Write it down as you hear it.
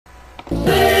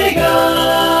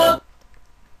Sega!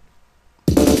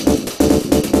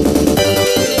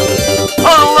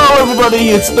 Hello everybody,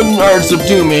 it's the Nards of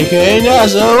Doom, aka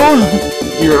Nazo,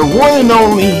 your one and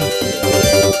only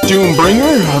Doom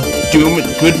bringer of Doom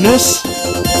goodness,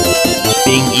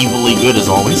 being evilly good as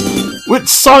always, with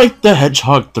Sonic the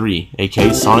Hedgehog 3,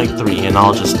 aka Sonic 3, and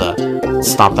I'll just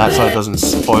stop that so it doesn't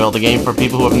spoil the game for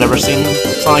people who have never seen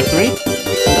Sonic 3.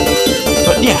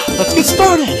 But yeah, let's get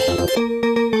started!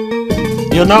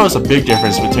 You'll notice a big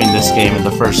difference between this game and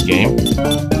the first game,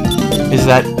 is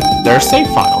that there are save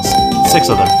files, 6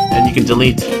 of them, and you can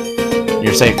delete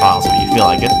your save files if you feel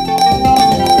like it.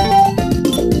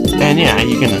 And yeah,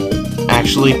 you can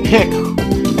actually pick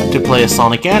to play as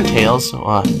Sonic and Tails.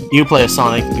 You play as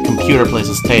Sonic, the computer plays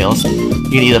as Tails. You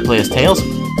can either play as Tails,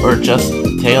 or just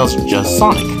Tails, or just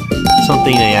Sonic.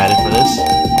 Something they added for this.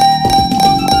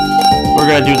 We're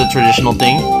gonna do the traditional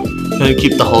thing. Gonna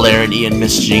keep the hilarity and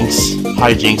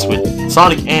hijinks with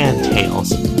Sonic and Tails.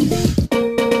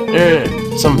 There are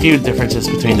some few differences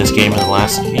between this game and the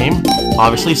last game.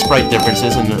 Obviously, sprite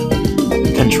differences and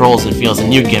the controls and feels and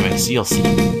new gimmicks. You'll see.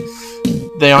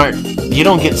 They aren't. You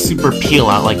don't get super peel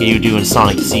out like you do in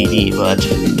Sonic CD, but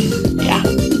yeah.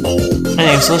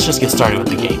 Anyway, so let's just get started with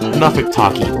the game. Enough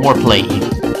talking, more playing.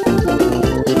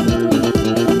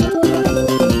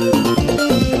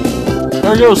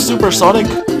 There goes Super Sonic.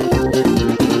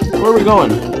 Where are we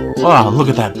going? Wow, look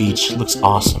at that beach. Looks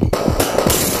awesome.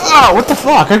 Oh, what the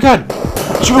fuck? I got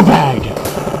Jew-bagged.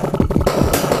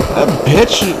 That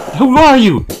bitch. Who are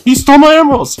you? He stole my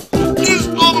emeralds. He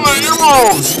stole my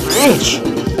emeralds, bitch.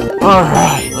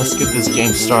 Alright, let's get this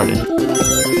game started.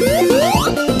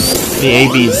 The A,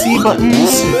 B, C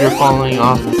buttons, if you're following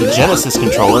off the Genesis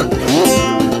controller,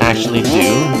 actually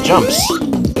do jumps.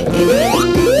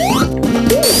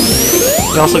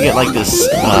 You also get like this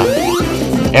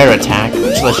air attack,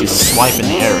 which lets you swipe in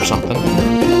the air or something.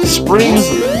 Springs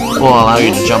will allow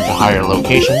you to jump to higher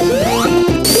locations.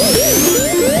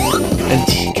 And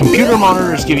computer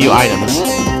monitors give you items.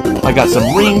 I got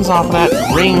some rings off of that.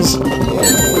 Rings,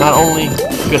 not only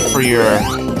good for your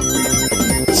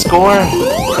score,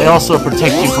 they also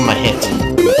protect you from a hit.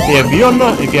 If you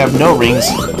have no rings,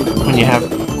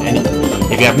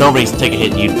 if you have no rings to take a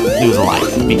hit, you lose a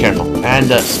life. Be careful.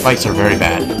 And spikes are very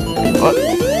bad.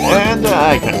 And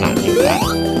I could not do that.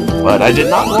 But I did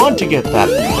not want to get that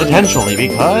intentionally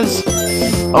because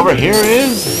over here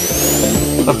is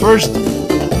the first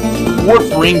warp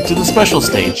ring to the special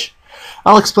stage.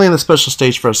 I'll explain the special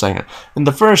stage for a second. In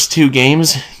the first 2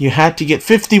 games, you had to get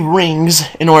 50 rings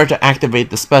in order to activate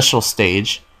the special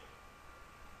stage.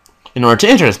 In order to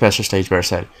enter the special stage, better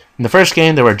said. In the first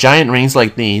game, there were giant rings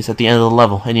like these at the end of the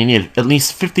level, and you needed at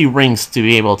least 50 rings to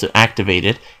be able to activate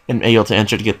it and be able to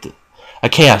enter to get a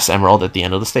Chaos Emerald at the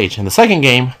end of the stage. In the second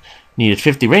game, you needed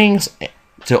 50 rings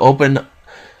to open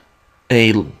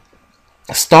a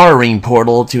Star Ring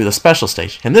portal to the special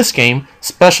stage. In this game,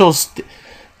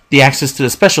 the access to the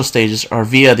special stages are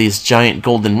via these giant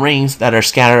golden rings that are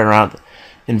scattered around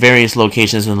in various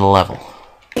locations in the level.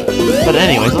 But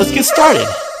anyways, let's get started!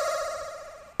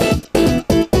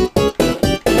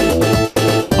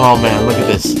 Oh man, look at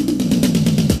this.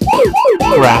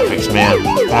 Graphics, man.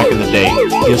 Back in the day.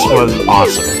 This was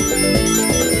awesome.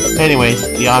 Anyways,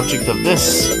 the object of this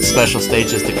special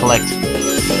stage is to collect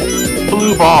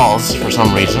blue balls for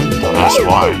some reason. Don't ask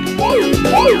why.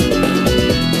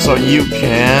 So you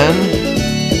can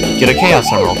get a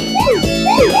Chaos Emerald.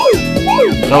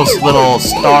 Those little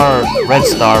red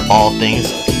star ball things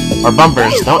are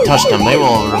bumpers. Don't touch them. They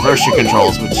will reverse your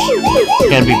controls, which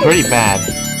can be pretty bad.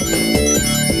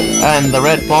 And the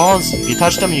red balls, if you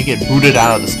touch them, you get booted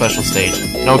out of the special stage.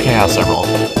 No Chaos Emerald.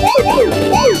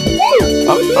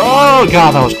 Oh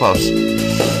god, that was close.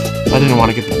 I didn't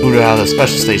want to get booted out of the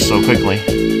special stage so quickly.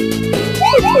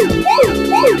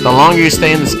 The longer you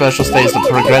stay in the special stage, the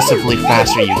progressively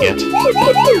faster you get.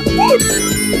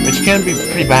 Which can be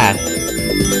pretty bad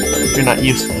if you're not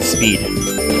used to the speed.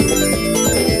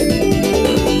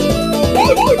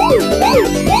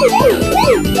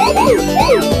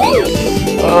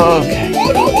 Okay.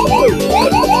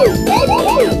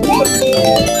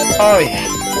 Oh yeah.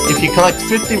 If you collect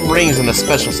 50 rings in the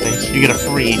special stage, you get a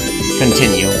free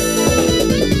continue.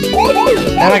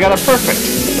 And I got a perfect.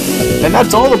 And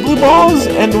that's all the blue balls,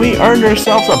 and we earned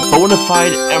ourselves a bona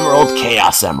fide Emerald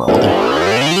Chaos Emerald.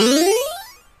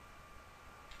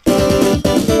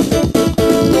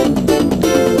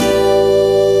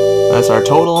 That's our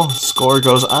total. Score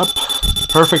goes up.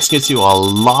 Perfects gets you a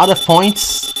lot of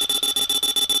points.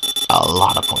 A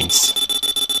lot of points.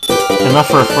 Enough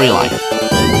for a free life.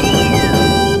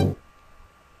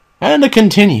 And to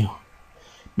continue.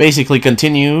 basically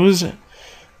continues.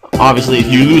 Obviously, if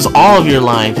you lose all of your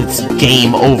lives, it's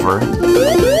game over.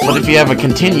 But if you have a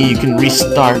continue, you can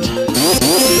restart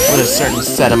with a certain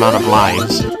set amount of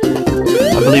lives.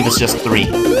 I believe it's just 3.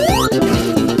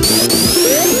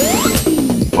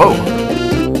 Whoa!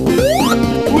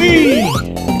 Whee!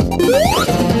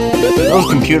 Those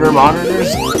computer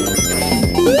monitors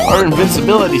are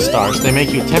invincibility stars. They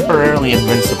make you temporarily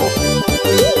invincible.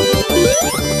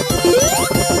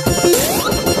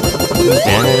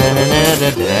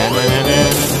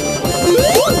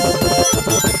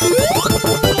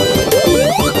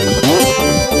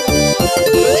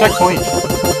 Checkpoint.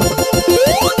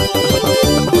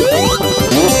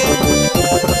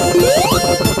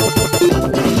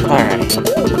 Alright.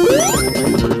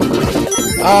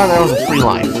 Ah, that was a free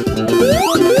life.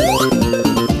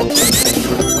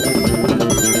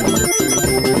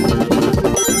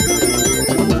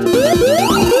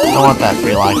 I want that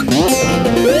free life.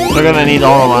 You're gonna need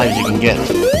all the lives you can get,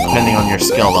 depending on your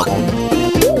skill level.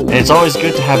 And it's always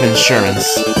good to have insurance.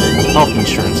 Health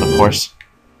insurance, of course.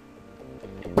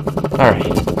 Alright.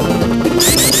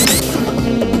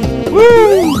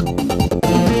 Woo!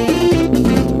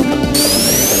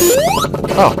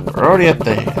 Oh, we're already at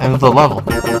the end of the level.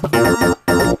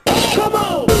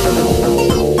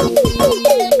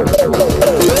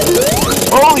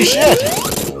 Holy shit!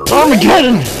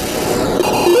 Armageddon!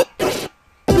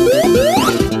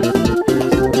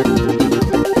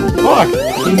 Fuck!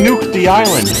 He nuked the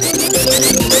island!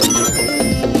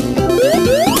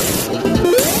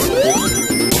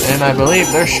 And I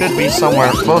believe there should be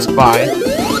somewhere close by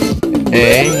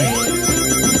a...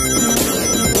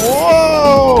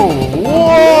 Whoa!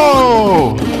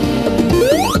 Whoa!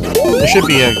 There should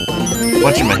be a...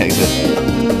 whatchamahexit?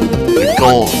 A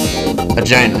gold. A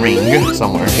giant ring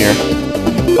somewhere here.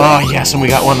 Oh yes, and we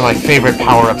got one of my favorite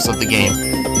power-ups of the game.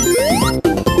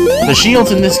 The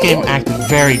shields in this game act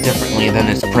very differently than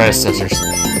its predecessors.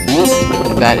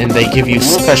 And they give you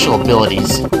special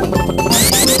abilities.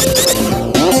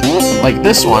 Like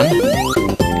this one,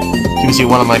 gives you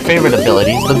one of my favorite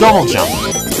abilities, the double jump.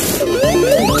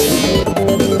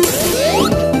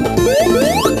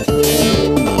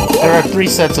 There are 3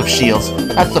 sets of shields.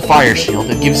 That's the fire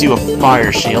shield. It gives you a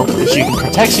fire shield, which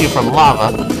protects you from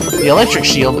lava. The electric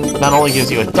shield not only gives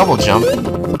you a double jump,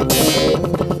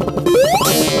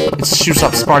 it shoots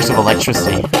up sparks of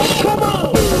electricity.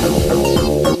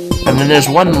 And then there's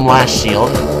one last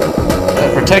shield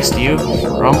that protects you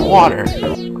from water.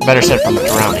 Better said, from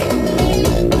drowning.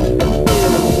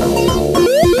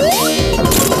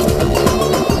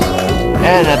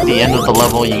 And at the end of the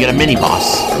level, you get a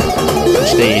mini-boss,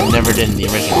 which they never did in the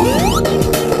original.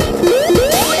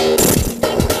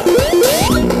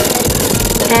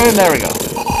 And there we go.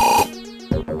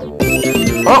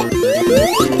 Oh!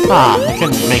 Ah, I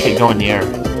couldn't make it go in the air.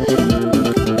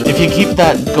 If you keep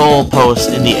that goal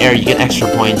post in the air, you get extra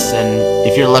points, and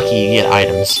if you're lucky, you get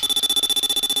items.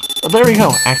 Well, there we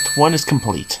go. Act 1 is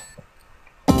complete.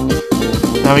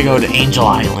 Now we go to Angel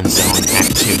Island Zone,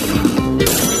 Act 2.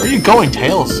 Where are you going,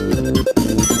 Tails?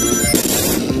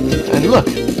 And look!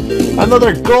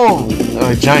 Another gold!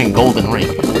 A giant golden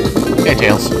ring. Okay,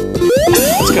 Tails.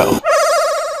 Let's go.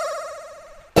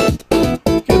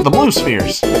 Get the blue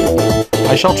spheres.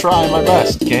 I shall try my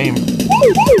best, game.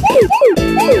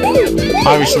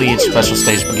 Obviously, each special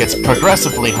stage gets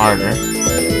progressively harder.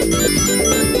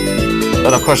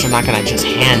 But of course, we're not gonna just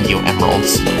hand you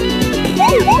emeralds.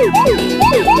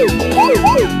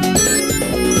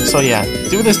 So yeah,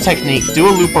 do this technique, do a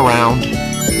loop around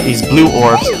these blue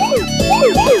orbs,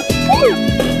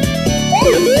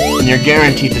 and you're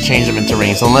guaranteed to change them into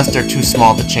rings, unless they're too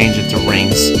small to change into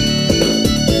rings.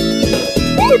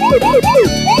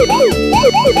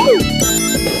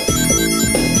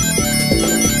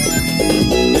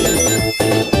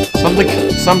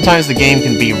 Sometimes the game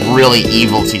can be really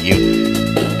evil to you,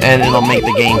 and it'll make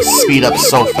the game speed up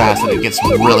so fast that it gets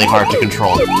really hard to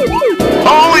control.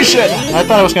 Holy shit! I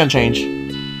thought it was gonna change.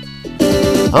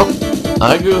 Oh,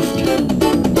 I goofed.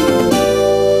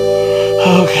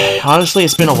 Okay, honestly,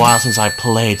 it's been a while since I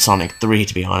played Sonic 3,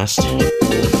 to be honest. So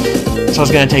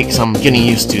it's gonna take some getting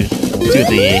used to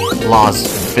the laws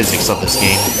and physics of this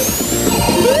game.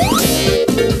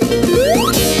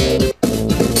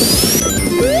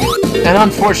 And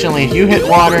unfortunately, if you hit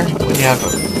water when you have a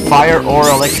fire or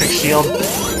electric shield,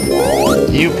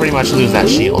 you pretty much lose that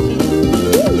shield.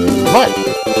 But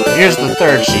here's the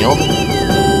third shield.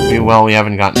 Well, we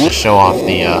haven't gotten to show off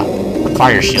the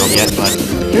fire shield yet, but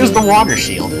here's the water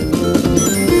shield.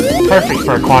 Perfect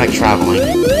for aquatic traveling.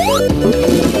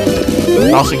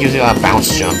 It also gives you a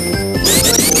bounce jump.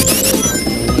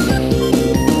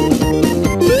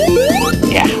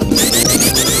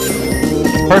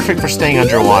 perfect for staying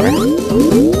underwater.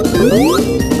 You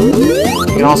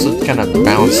can also kind of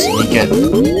bounce and you get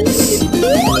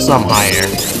some higher.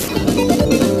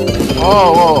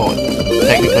 Oh, whoa!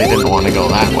 Technically, I didn't want to go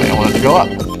that way. I wanted to go up.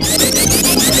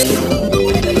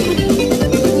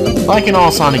 Like in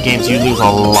all Sonic games, you lose a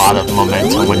lot of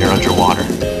momentum when you're underwater.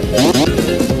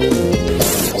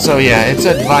 So yeah, it's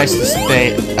advised to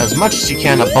stay as much as you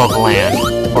can above land,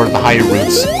 or the higher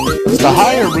routes. Because the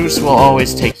higher routes will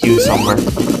always take you somewhere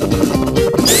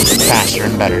faster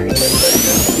and better.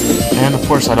 And of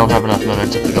course, I don't have enough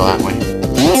momentum to go that way.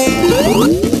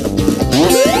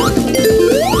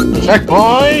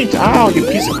 Checkpoint! Ow, you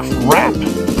piece of crap!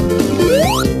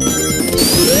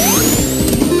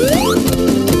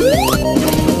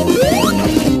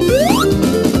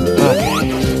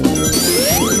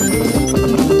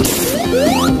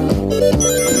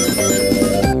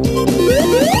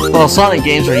 Well, Sonic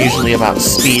games are usually about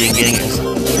speed and getting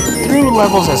through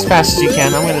levels as fast as you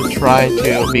can. I'm going to try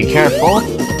to be careful.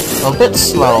 A bit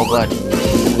slow, but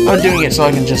I'm doing it so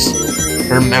I can just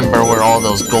remember where all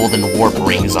those golden warp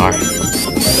rings are.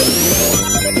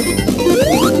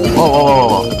 Whoa, whoa, whoa,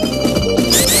 whoa.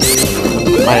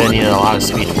 Might have needed a lot of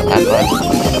speed for that, but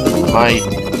my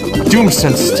Doom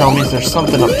senses tell me there's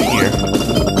something up here.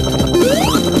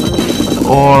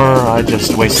 Or I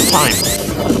just wasted time.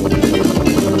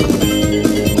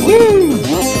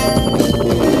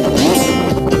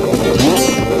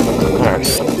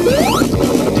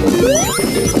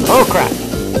 Oh crap!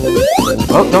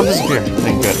 Oh, don't disappear.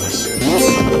 Thank goodness.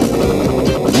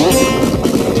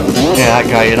 Yeah, that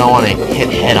guy, you don't want to hit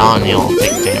head on, you'll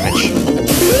take damage.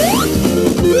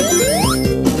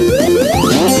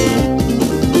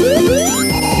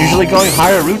 Usually going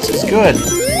higher routes is good.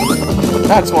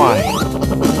 That's why.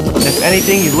 If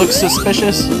anything you look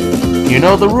suspicious, you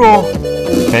know the rule.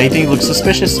 If anything looks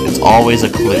suspicious, it's always a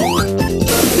clue.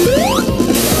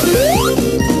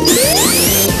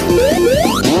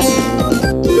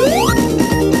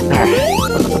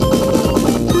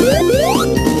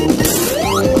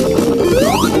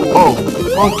 Oh,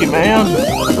 monkey man!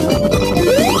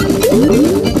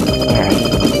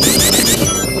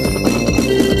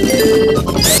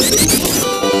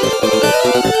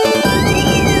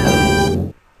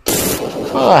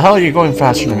 How the hell are you going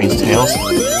faster than me, Tails?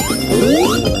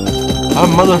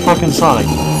 I'm motherfucking Sonic.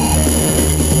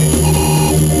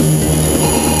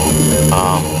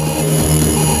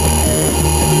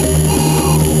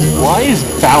 Why is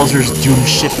Bowser's Doom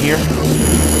ship here?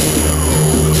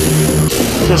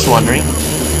 Just wondering.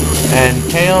 And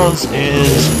Tails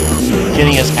is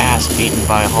getting his ass beaten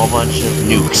by a whole bunch of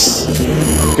nukes.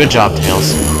 Good job,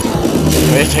 Tails.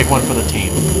 Ready to take one for the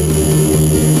team.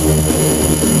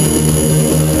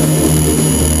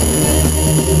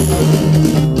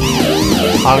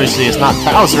 Obviously, it's not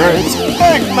Bowser, it's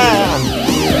Eggman!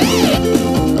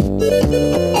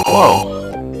 Whoa.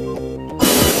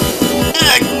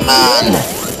 Eggman!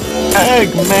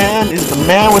 Eggman is the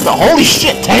man with the holy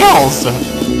shit Tails!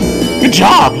 Good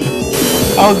job!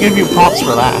 I'll give you props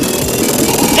for that.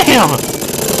 Damn!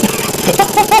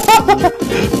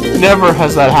 Never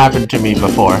has that happened to me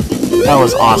before. That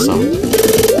was awesome.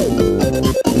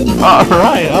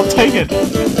 Alright, I'll take it.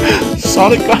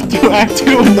 Sonic got through Act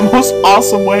 2 in the most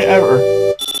awesome way ever.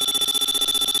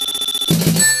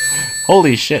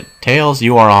 Holy shit, Tails,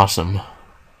 you are awesome.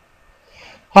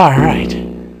 Alright.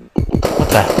 What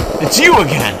the? It's you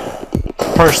again!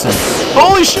 Person.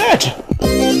 Holy shit!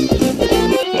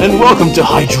 And welcome to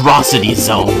Hydrocity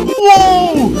Zone.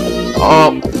 Whoa!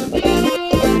 Oh.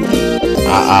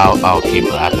 I'll keep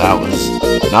that. That was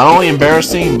not only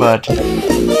embarrassing, but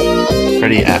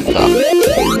pretty effed up.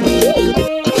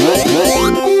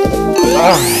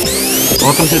 Alright.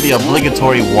 Welcome to the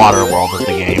obligatory water world of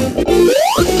the game.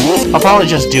 I'll probably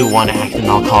just do one act and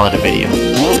I'll call it a video.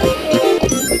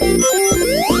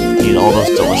 Eat all those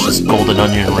delicious golden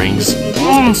onion rings.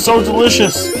 Mmm, so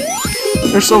delicious!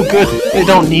 They're so good, they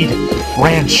don't need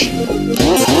ranch.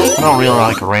 I don't really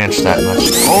like ranch that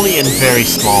much. Only in very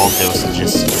small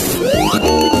dosages.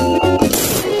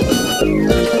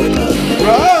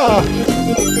 Ah!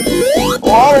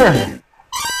 Water!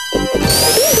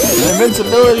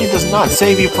 Invincibility does not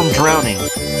save you from drowning.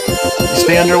 If you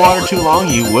stay underwater too long,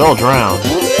 you will drown.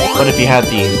 But if you have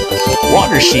the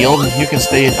water shield, you can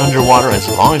stay underwater as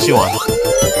long as you want.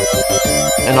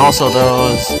 And also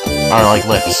those are like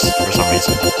lifts for some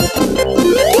reason.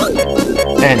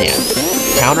 And yeah,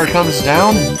 counter comes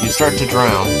down, you start to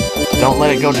drown. Don't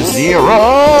let it go to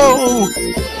 0!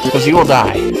 Because you will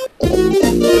die.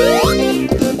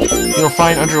 You'll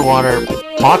find underwater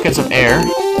pockets of air,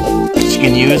 which you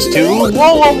can use to... Whoa,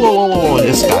 whoa, whoa, whoa, whoa,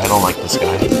 this guy, I don't like this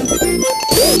guy.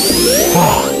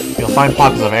 You'll find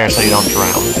pockets of air so you don't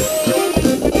drown.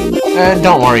 And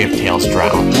don't worry if Tails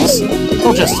drowns.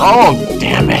 He'll just... Oh,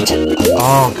 damn it!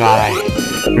 Oh, God, I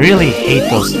really hate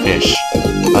those fish.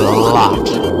 A lot.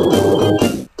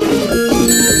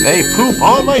 They poop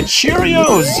all my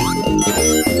Cheerios!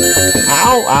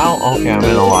 Ow, ow. Okay, I'm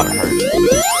in a lot of hurt.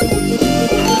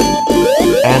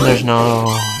 And there's no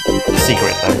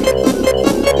secret there.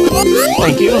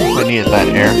 Thank you. I needed that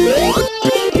air.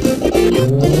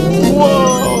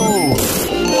 Whoa!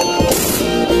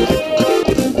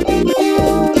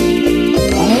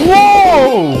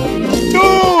 Whoa!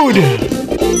 Dude!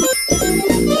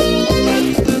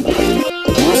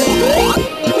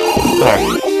 There.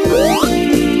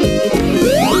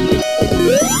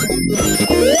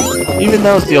 Even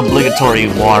though it's the obligatory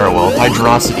water well,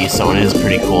 hydrosity zone is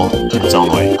pretty cool in its own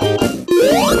way.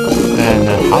 And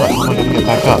how the hell am I gonna get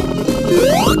back up?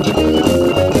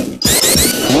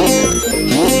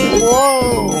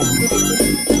 Whoa!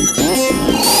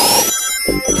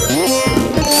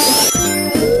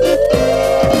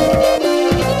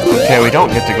 Okay, we don't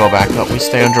get to go back up, we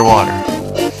stay underwater.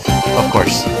 Of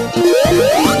course.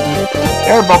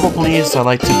 Air bubble, please. I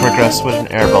like to progress with an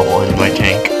air bubble in my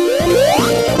tank.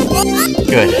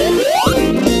 Good.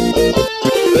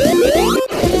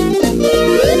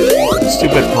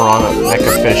 Stupid piranha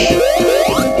mecha fish.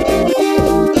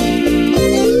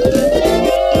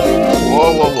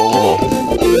 Whoa, whoa, whoa, whoa.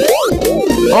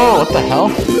 Oh, what the hell?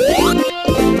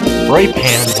 Spray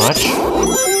pan much.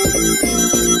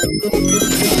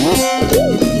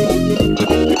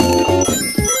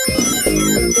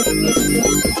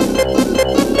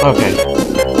 Okay.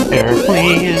 Air,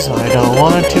 please. I don't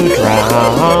want to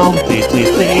drown. Please, please,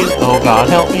 please. Oh, God,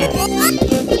 help me.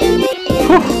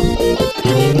 Whew.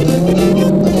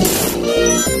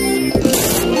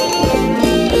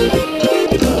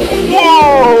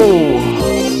 Whoa!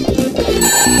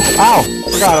 Ow!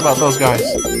 Forgot about those guys.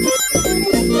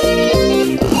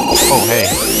 Oh, hey.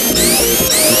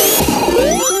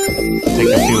 Take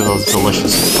a few of those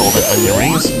delicious golden onion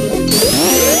rings.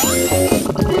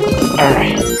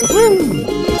 Alright.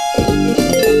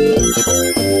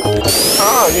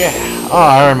 Oh, yeah. Oh,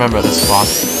 I remember this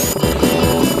boss.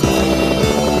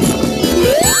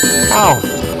 Ow.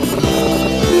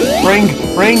 Ring!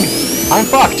 Ring! I'm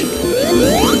fucked!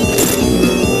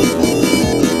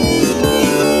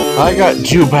 I got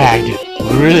Jew-bagged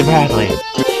really badly.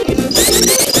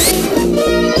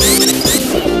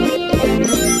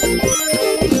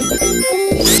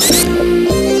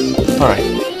 Alright.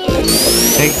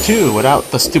 Take two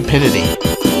without the stupidity.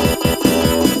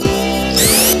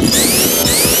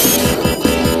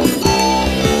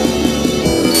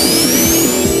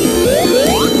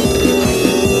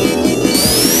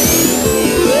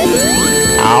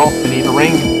 Ow, I need a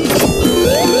ring.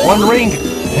 One ring!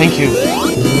 Thank you.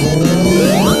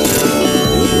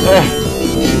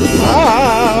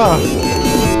 Ah!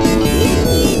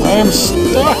 I am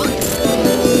stuck!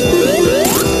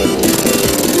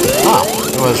 Wow,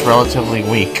 it was relatively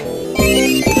weak.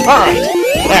 Alright,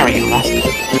 there you left.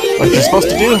 What you're supposed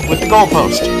to do with the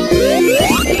goalpost.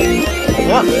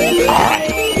 Yep, alright.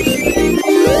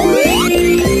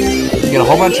 You get a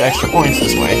whole bunch of extra points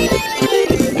this way.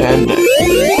 And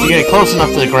you get close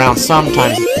enough to the ground,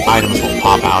 sometimes items will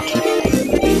pop out.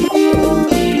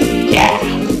 Yeah!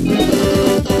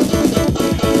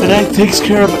 And that takes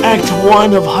care of Act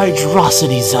 1 of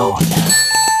Hydrosity Zone.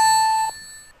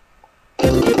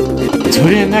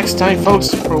 Tune in next time,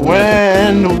 folks, for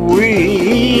when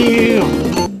we...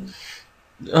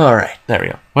 Alright, there we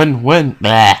go.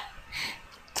 Blah.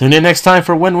 Tune in next time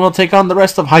for when we'll take on the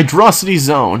rest of Hydrosity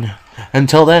Zone.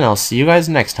 Until then, I'll see you guys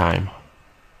next time.